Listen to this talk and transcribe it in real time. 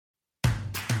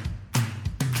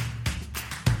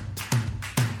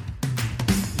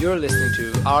You're listening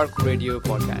to ARC Radio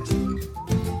Podcast.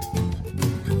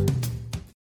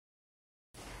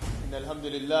 إن الحمد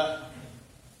لله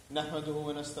نحمده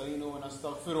ونستعينه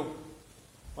ونستغفره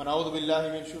ونعوذ بالله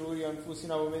من شرور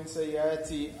أنفسنا ومن سيئات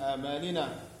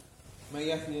أعمالنا من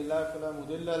يهده الله فلا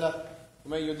مضل له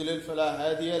ومن يضلل فلا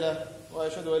هادي له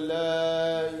وأشهد أن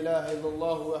لا إله إلا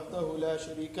الله وحده لا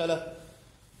شريك له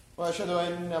وأشهد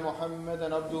أن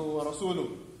محمدا عبده ورسوله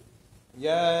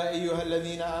يا أيها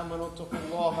الذين آمنوا اتقوا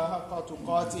الله حق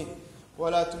تقاته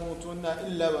ولا تموتن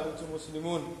إلا وأنتم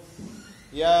مسلمون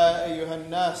يا أيها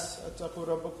الناس اتقوا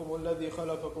ربكم الذي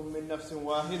خلقكم من نفس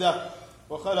واحدة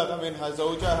وخلق منها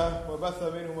زوجها وبث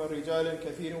منهما رجالا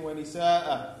كثيرا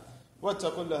ونساء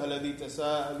واتقوا الله الذي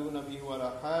تساءلون به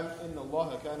والأرحام إن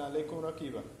الله كان عليكم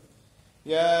رقيبا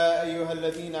يا أيها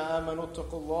الذين آمنوا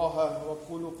اتقوا الله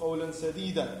وقولوا قولا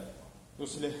سديدا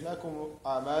يصلح لكم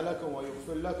أعمالكم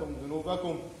ويغفر لكم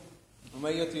ذنوبكم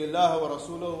ومن يطع الله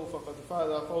ورسوله فقد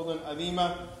فاز فوزا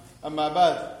عظيما أما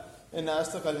بعد إن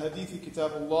أصدق الحديث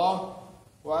كتاب الله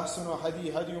وأحسن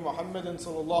هدي محمد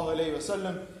صلى الله عليه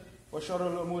وسلم وشر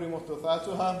الأمور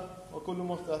محدثاتها وكل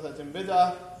محدثة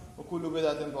بدعة وكل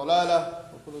بدعة ضلالة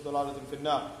وكل ضلالة في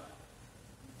النار.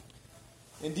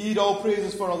 Indeed, all praise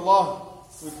is for Allah.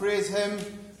 We praise Him,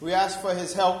 we ask for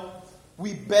His help,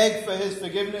 we beg for His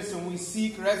forgiveness, and we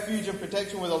seek refuge and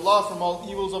protection with Allah from all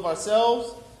evils of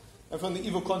ourselves and from the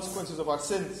evil consequences of our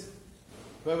sins.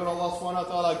 Whoever Allah subhanahu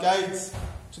wa ta'ala guides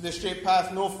to the straight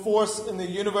path, no force in the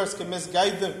universe can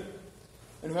misguide them.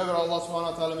 And whoever Allah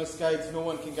subhanahu wa ta'ala misguides, no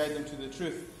one can guide them to the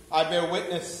truth. I bear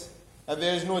witness that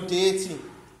there is no deity,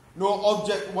 no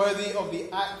object worthy of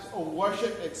the act of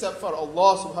worship except for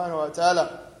Allah subhanahu wa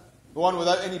ta'ala, the one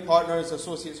without any partners,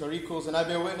 associates or equals. And I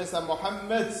bear witness that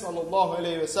Muhammad sallallahu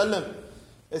alayhi wa sallam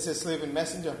is His slave and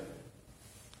messenger.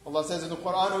 Allah says in the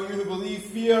Quran, O you who believe,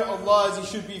 fear Allah as He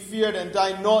should be feared and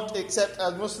die not except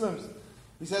as Muslims.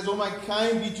 He says, O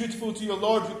mankind, be dutiful to your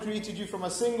Lord who created you from a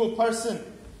single person.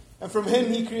 And from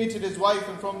him He created his wife,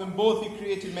 and from them both He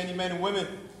created many men and women.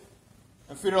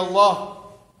 And fear Allah,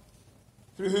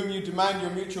 through whom you demand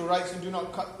your mutual rights, and do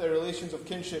not cut the relations of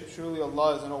kinship. Surely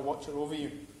Allah is an all-watcher over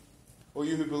you. O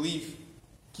you who believe,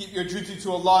 keep your duty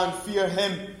to Allah and fear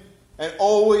Him, and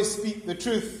always speak the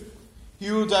truth. He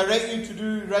will direct you to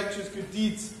do righteous good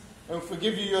deeds, and will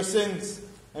forgive you your sins.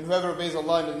 And whoever obeys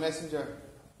Allah and His Messenger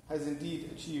has indeed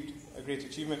achieved a great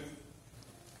achievement.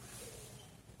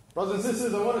 Brothers and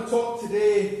sisters, I want to talk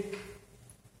today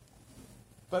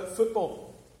about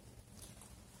football.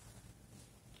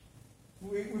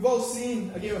 We've all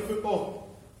seen a game of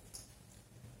football.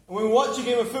 And when we watch a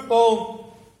game of football,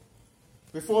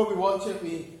 before we watch it,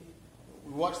 we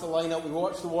watch the lineup, we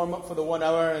watch the warm-up for the 1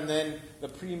 hour, and then the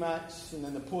pre-match, and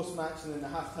then the post-match, and then the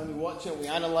half-time. We watch it, we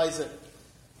analyse it.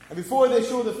 And before they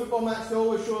show the football match, they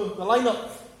always show the lineup.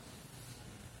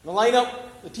 The lineup,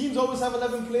 the teams always have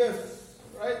 11 players.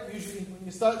 Right? Usually, when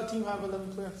you start, the team have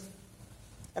 11 players.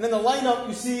 And in the lineup,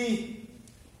 you see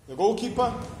the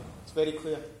goalkeeper, it's very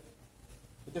clear.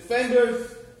 The defenders,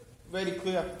 very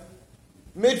clear.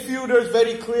 Midfielders,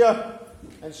 very clear.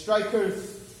 And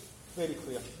strikers, very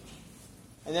clear.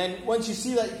 And then once you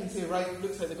see that, you can say, right, it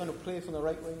looks like they're going to play from the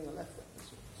right wing and the left wing.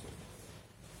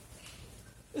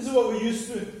 This is what we're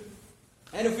used to.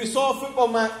 And if we saw a football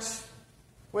match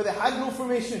where they had no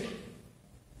formation,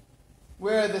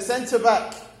 where the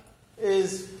centre-back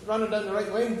is running down the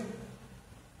right wing, it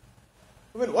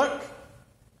wouldn't work.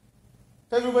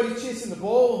 If everybody's chasing the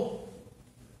ball,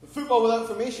 the football without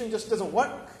formation just doesn't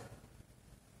work.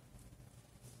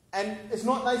 And it's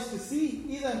not nice to see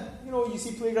either. You know, you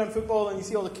see playground football and you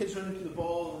see all the kids running to the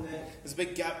ball, and then there's a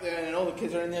big gap there, and then all the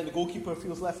kids are in there, and the goalkeeper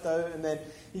feels left out, and then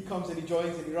he comes and he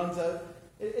joins and he runs out.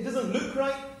 It doesn't look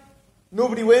right.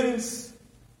 Nobody wins.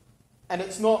 And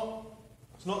it's not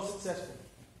successful.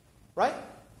 Right?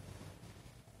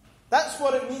 That's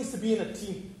what it means to be in a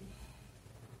team.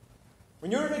 When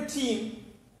you're in a team,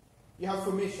 you have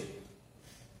formation.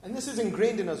 And this is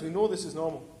ingrained in us. We know this is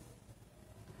normal.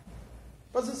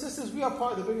 Brothers and sisters, we are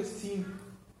part of the biggest team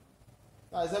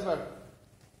that has ever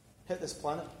hit this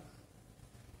planet.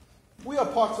 We are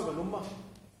part of an ummah.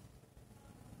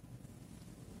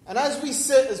 And as we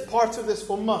sit as part of this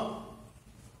ummah,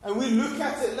 and we look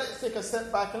at it, let's take a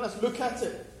step back and let's look at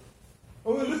it.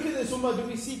 When we look at this ummah, do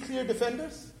we see clear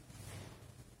defenders?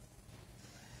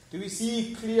 Do we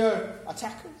see clear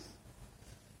attackers?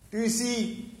 Do we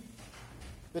see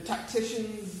the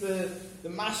tacticians, the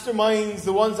masterminds,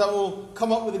 the ones that will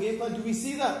come up with a game plan? Do we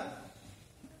see that?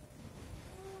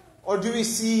 Or do we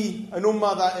see an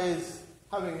ummah that is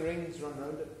having rings run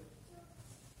around it?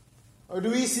 Or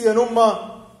do we see an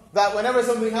ummah that whenever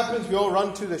something happens, we all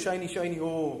run to the shiny,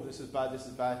 oh, this is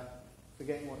bad,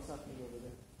 forgetting what's happening over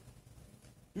there?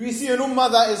 Do we see an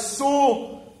ummah that is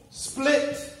so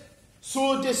split,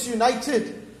 so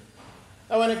disunited,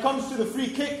 that when it comes to the free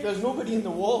kick, there's nobody in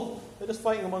the wall. They're just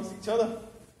fighting amongst each other.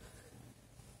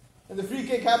 And the free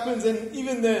kick happens, and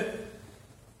even I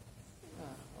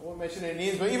won't mention any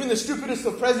names, but even the stupidest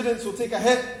of presidents will take a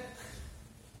hit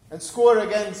and score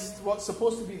against what's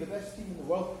supposed to be the best team in the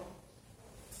world.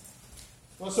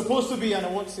 What's supposed to be, and I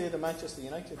won't say the Manchester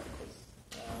United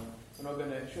because I'm not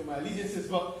going to show my allegiances,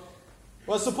 but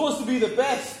what's supposed to be the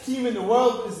best team in the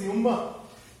world is the Ummah.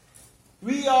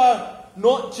 We are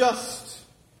not just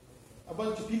a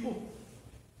bunch of people.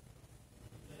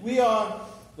 We are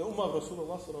the Ummah of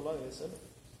Rasulullah sallallahu alayhi wa sallam.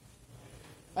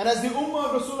 And as the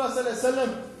Ummah of Rasulullah sallallahu alayhi wa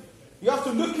sallam, you have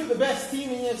to look at the best team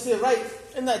and you have to say, right,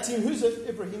 in that team, who's it?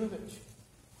 Ibrahimovic.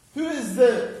 Who is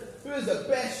the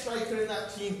best striker in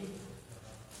that team?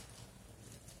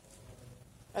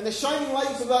 And the shining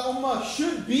lights of that ummah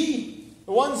should be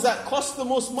the ones that cost the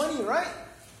most money, right?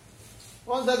 The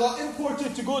ones that got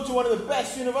imported to go to one of the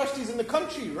best universities in the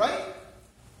country, right?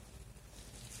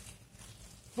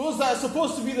 Those that are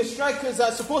supposed to be the strikers,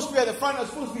 that are supposed to be at the front, are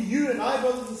supposed to be you and I,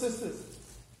 brothers and sisters.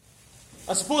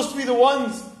 Are supposed to be the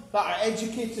ones that are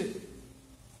educated.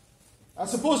 Are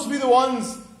supposed to be the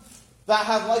ones that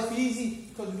have life easy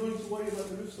because we don't need to worry about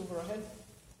the roofs over our head.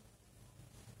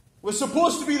 We're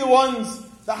supposed to be the ones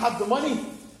that have the money.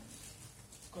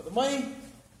 Got the money,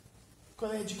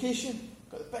 got the education,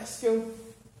 got the best skill,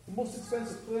 the most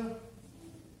expensive player.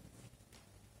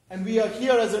 And we are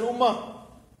here as an ummah.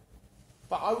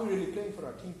 But are we really playing for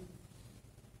our team?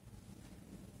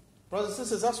 Brothers and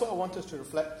sisters, that's what I want us to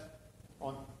reflect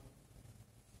on.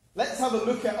 Let's have a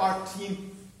look at our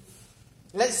team.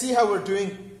 Let's see how we're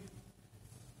doing.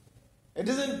 It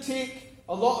doesn't take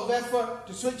a lot of effort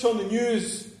to switch on the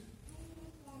news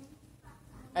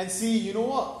and see, you know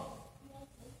what?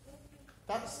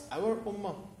 That's our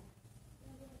ummah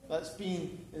that's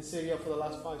been in Syria for the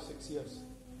last 5-6 years.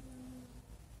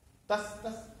 That's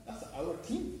our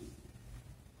team.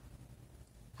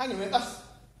 Hang on a minute,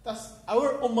 that's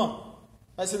our ummah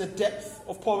that's in the depth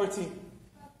of poverty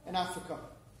in Africa.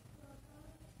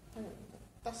 Hang on,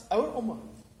 that's our ummah.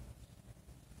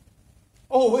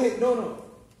 Oh wait, no.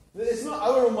 It's not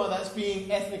our ummah that's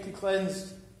being ethnically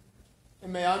cleansed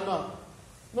in Myanmar.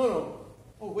 No.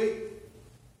 Oh wait.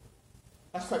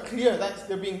 That's quite clear.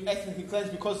 They're being ethnically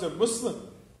cleansed because they're Muslim.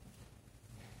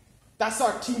 That's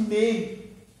our team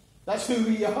name. That's who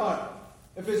we are.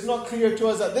 If it's not clear to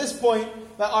us at this point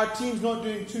that our team's not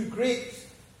doing too great,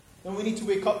 then we need to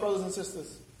wake up, brothers and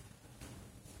sisters.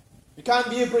 You can't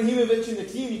be Ibrahimovic in the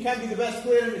team. You can't be the best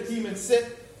player in the team and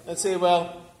sit and say,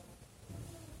 well,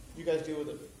 you guys deal with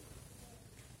it.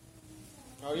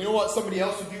 Or you know what? Somebody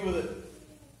else will deal with it.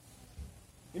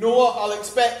 You know what? I'll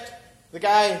expect the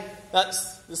guy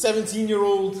that's the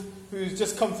 17-year-old who's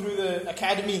just come through the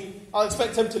academy, I'll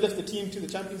expect him to lift the team to the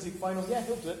Champions League final. Yeah,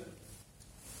 he'll do it.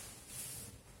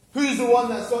 Who's the one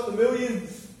that's got the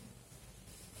millions?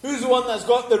 Who's the one that's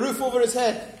got the roof over his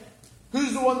head?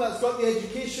 Who's the one that's got the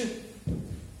education?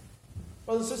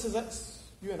 Brothers and sisters, that's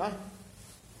you and I.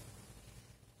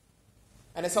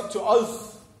 And it's up to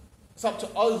us. It's up to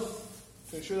us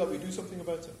to ensure that we do something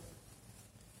about it.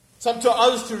 It's up to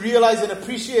us to realize and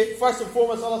appreciate, first and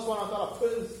foremost, Allah subhanahu wa ta'ala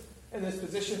put us in this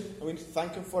position, and we need to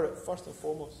thank Him for it, first and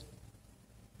foremost.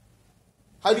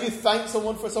 How do you thank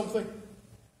someone for something?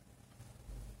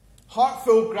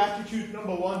 Heartfelt gratitude,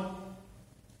 number one.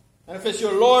 And if it's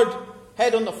your Lord,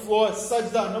 head on the floor,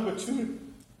 sajda, number two.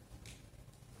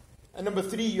 And number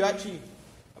three, you actually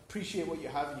appreciate what you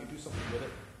have and you do something with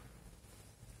it.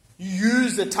 You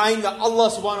use the time that Allah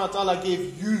subhanahu wa ta'ala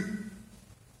gave you.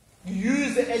 You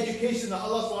use the education that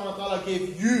Allah subhanahu wa ta'ala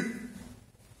gave you.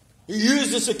 You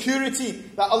use the security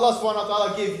that Allah subhanahu wa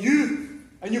ta'ala gave you.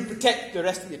 And you protect the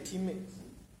rest of your teammates.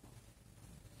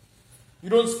 You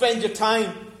don't spend your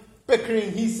time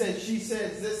bickering, he said, she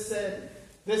said,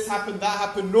 this happened, that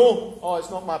happened. No. Oh, it's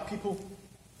not my people.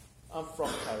 I'm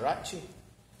from Karachi.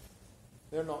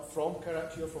 They're not from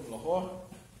Karachi, you're from Lahore.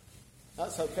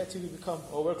 That's how petty we become.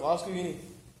 Oh, we're Glasgow Uni.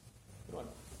 You want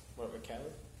to work with Kelly?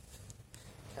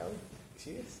 Kelly?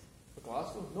 Serious? For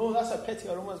Glasgow? No, that's how petty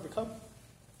our ummah has become.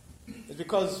 It's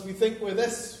because we think we're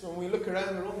this. When we look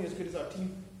around, we're only as good as our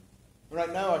team.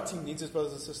 Right now, our team needs us,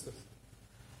 brothers and sisters.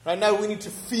 Right now, we need to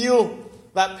feel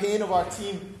that pain of our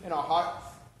team in our hearts.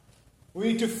 We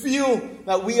need to feel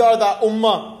that we are that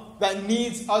ummah that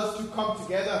needs us to come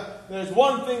together. There's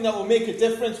one thing that will make a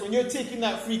difference. When you're taking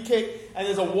that free kick and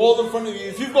there's a wall in front of you,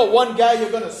 if you've got one guy,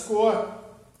 you're going to score.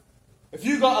 If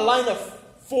you've got a line of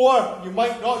 4, you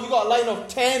might not. You got a line of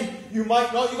 10, you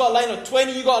might not. You got a line of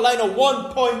 20, you got a line of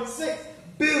 1.6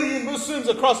 billion Muslims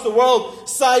across the world,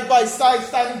 side by side,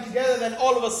 standing together. Then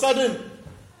all of a sudden,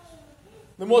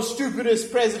 the most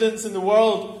stupidest presidents in the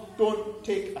world don't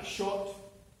take a shot.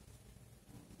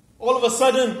 All of a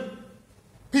sudden,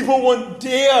 people won't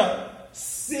dare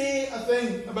say a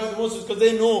thing about the Muslims because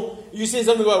they know you say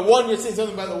something about one, you're saying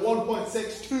something about the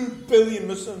 1.6, 2 billion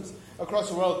Muslims across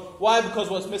the world. Why? Because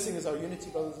what's missing is our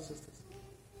unity, brothers and sisters.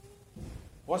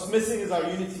 What's missing is our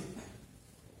unity.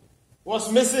 What's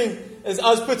missing is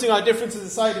us putting our differences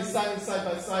aside and standing side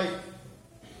by side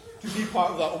to be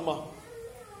part of that ummah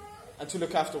and to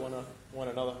look after one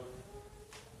another.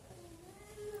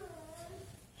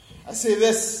 I say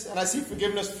this and I seek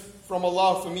forgiveness from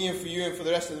Allah for me and for you and for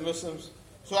the rest of the Muslims.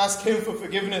 So ask Him for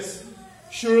forgiveness.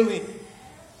 Surely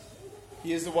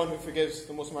He is the one who forgives,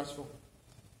 the most merciful.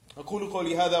 أقول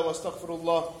قولي هذا واستغفر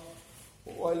الله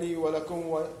ولي ولكم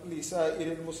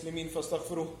ولسائر المسلمين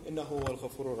فاستغفروه إنه هو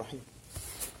الغفور الرحيم.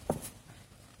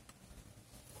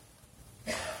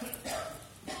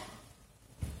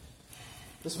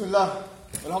 Bismillah,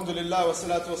 alhamdulillah, wa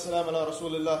salatu wa salam ala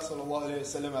rasulillah sallallahu alayhi wa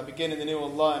sallam. I begin in the name of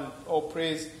Allah and all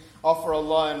praise offer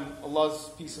Allah and Allah's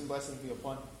peace and blessings be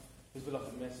upon His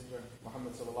beloved messenger,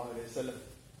 Muhammad sallallahu alayhi wa sallam.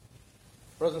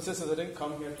 Brothers and sisters, I didn't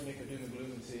come here to make a doom and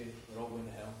gloom and say we're all going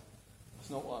to hell. That's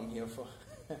not what I'm here for.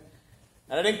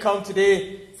 And I didn't come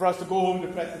today for us to go home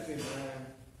depressed and say,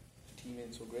 team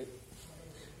ain't so great.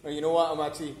 Or you know what,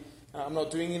 I'm not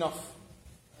doing enough.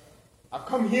 I've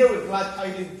come here with glad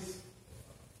tidings.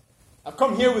 I've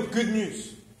come here with good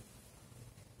news.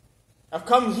 I've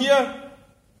come here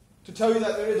to tell you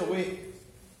that there is a way.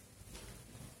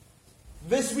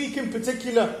 This week in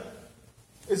particular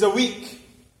is a week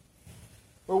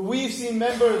where we've seen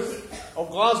members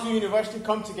of Glasgow University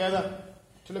come together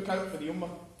to look out for the Ummah.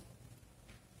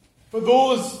 For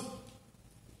those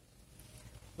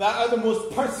that are the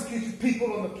most persecuted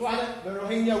people on the planet, the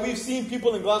Rohingya, we've seen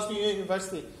people in Glasgow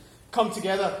University come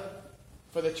together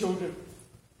for their children.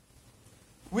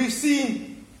 We've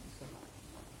seen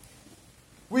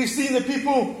the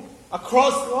people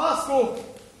across Glasgow,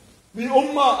 the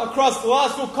Ummah across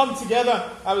Glasgow come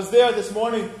together. I was there this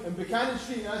morning in Buchanan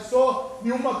Street and I saw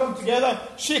the Ummah come together,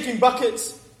 shaking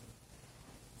buckets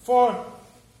for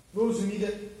those who need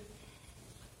it.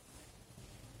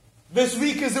 This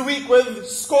week is the week when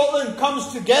Scotland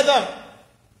comes together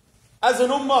as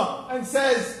an Ummah and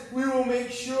says, we will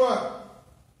make sure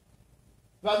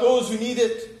that those who need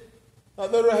it,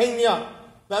 that the Rohingya,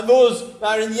 that those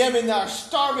that are in Yemen that are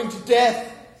starving to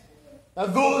death,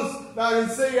 that those that are in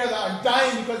Syria that are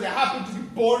dying because they happen to be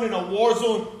born in a war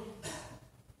zone,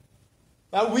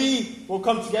 that we will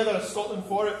come together as Scotland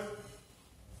for it.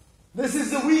 This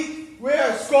is the week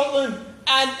where Scotland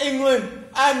and England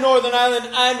and Northern Ireland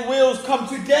and Wales come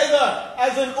together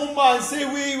as an ummah and say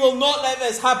we will not let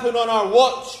this happen on our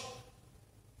watch.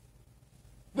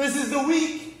 This is the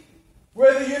week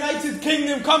where the United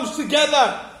Kingdom comes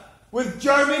together with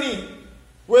Germany,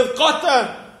 with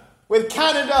Qatar, with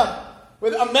Canada,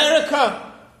 with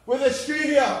America, with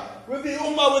Australia, with the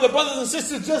Ummah, with the brothers and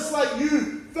sisters just like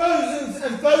you. Thousands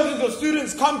and thousands of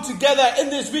students come together in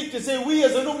this week to say we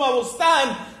as an Ummah will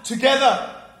stand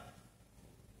together.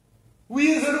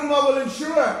 We as an Ummah will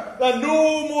ensure that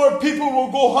no more people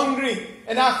will go hungry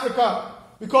in Africa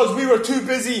because we were too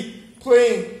busy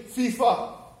playing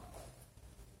FIFA.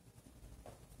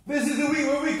 This is the week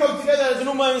where we come together as an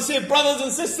Ummah and say, brothers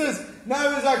and sisters,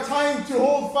 now is our time to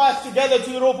hold fast together to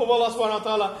the rope of Allah subhanahu wa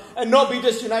ta'ala and not be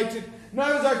disunited.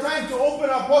 Now is our time to open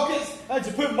our pockets and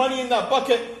to put money in that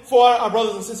bucket for our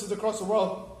brothers and sisters across the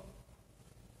world.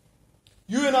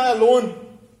 You and I alone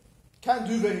can't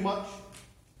do very much.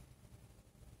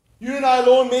 You and I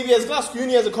alone, maybe as Glasgow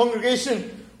Uni, as a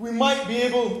congregation, we might be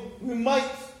able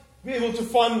to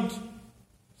fund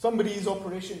somebody's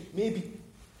operation. Maybe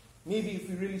if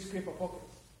we really scrape our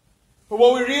pockets. But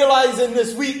what we realize in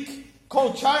this week,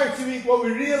 called Charity Week, what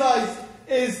we realize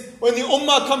is when the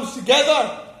Ummah comes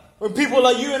together, when people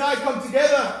like you and I come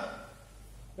together,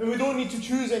 then we don't need to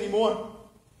choose anymore.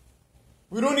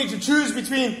 We don't need to choose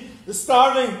between the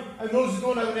starving and those who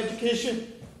don't have an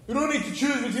education. We don't need to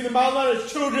choose between the malnourished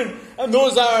children and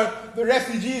those that are the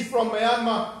refugees from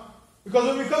Myanmar. Because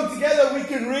when we come together, we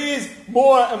can raise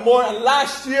more and more. And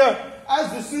last year,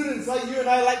 as the students like you and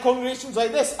I, like congregations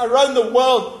like this, around the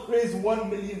world, raised £1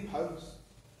 million.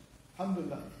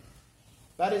 Alhamdulillah.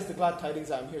 That is the glad tidings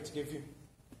that I'm here to give you.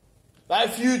 That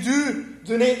if you do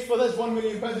donate for this £1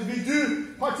 million, if you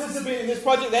do participate in this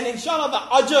project, then inshallah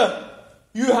the ajr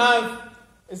you have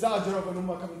is the ajr of an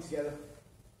ummah coming together.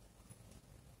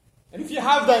 And if you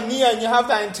have that niyyah and you have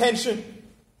that intention,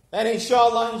 then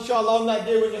inshallah, on that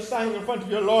day when you're standing in front of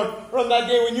your Lord, or on that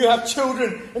day when you have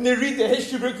children and they read the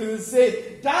history books and they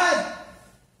say, Dad,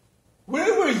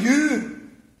 where were you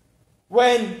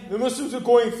when the Muslims were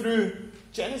going through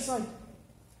genocide?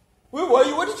 Where were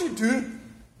you? What did you do?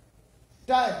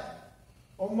 Dad,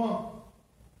 or Mom?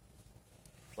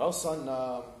 Well, son,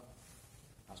 I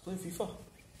was playing FIFA.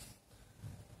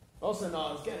 Well, son,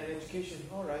 I was getting an education.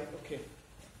 All right, okay.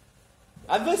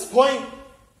 At this point,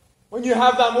 when you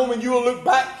have that moment, you will look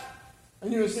back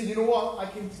and you will say, you know what? I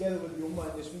came together with the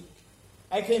Ummah this week.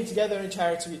 I came together in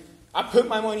charity week. I put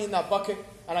my money in that bucket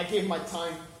and I gave my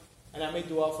time and I made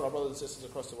dua for our brothers and sisters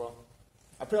across the world.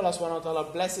 I pray Allah subhanahu wa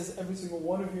ta'ala blesses every single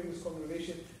one of you in this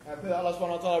congregation. And I pray that Allah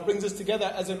subhanahu wa ta'ala brings us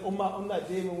together as an Ummah on that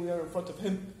day when we are in front of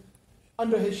Him,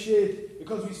 under His shade,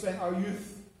 because we spent our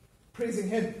youth praising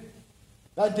Him.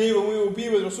 That day when we will be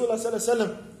with Rasulullah sallallahu alaihi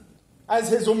wasallam as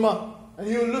His Ummah. And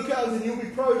He will look at us and He will be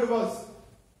proud of us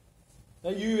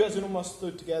that you as an Ummah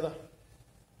stood together.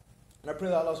 And I pray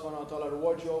that Allah subhanahu wa ta'ala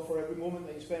rewards you all for every moment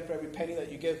that you spend, for every penny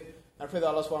that you give. And I pray that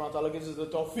Allah subhanahu wa ta'ala gives us the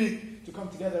tawfiq to come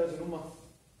together as an Ummah,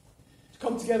 to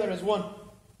come together as one,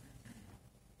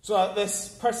 so that this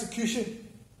persecution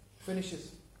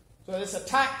finishes, so that this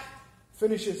attack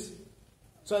finishes,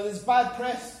 so that this bad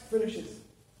press finishes,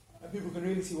 and people can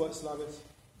really see what Islam is,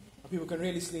 and people can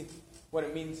really see what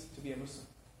it means to be a Muslim.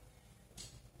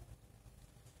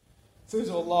 Things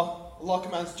of Allah. Allah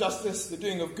commands justice, the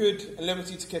doing of good, and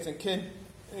liberty to kith and kin,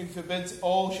 and He forbids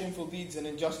all shameful deeds and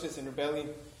injustice and rebellion.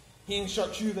 He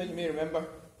instructs you that you may remember.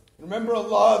 Remember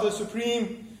Allah, the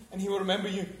Supreme, and He will remember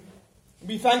you.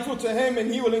 Be thankful to Him, and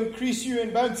He will increase you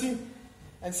in bounty,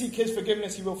 and seek His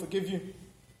forgiveness, He will forgive you.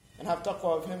 And have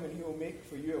taqwa of Him, and He will make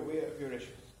for you a way of your issues.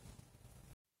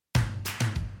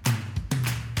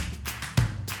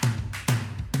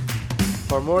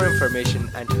 For more information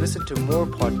and to listen to more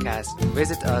podcasts,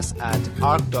 visit us at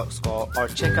arc.score or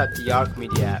check out the Arc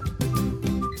Media app.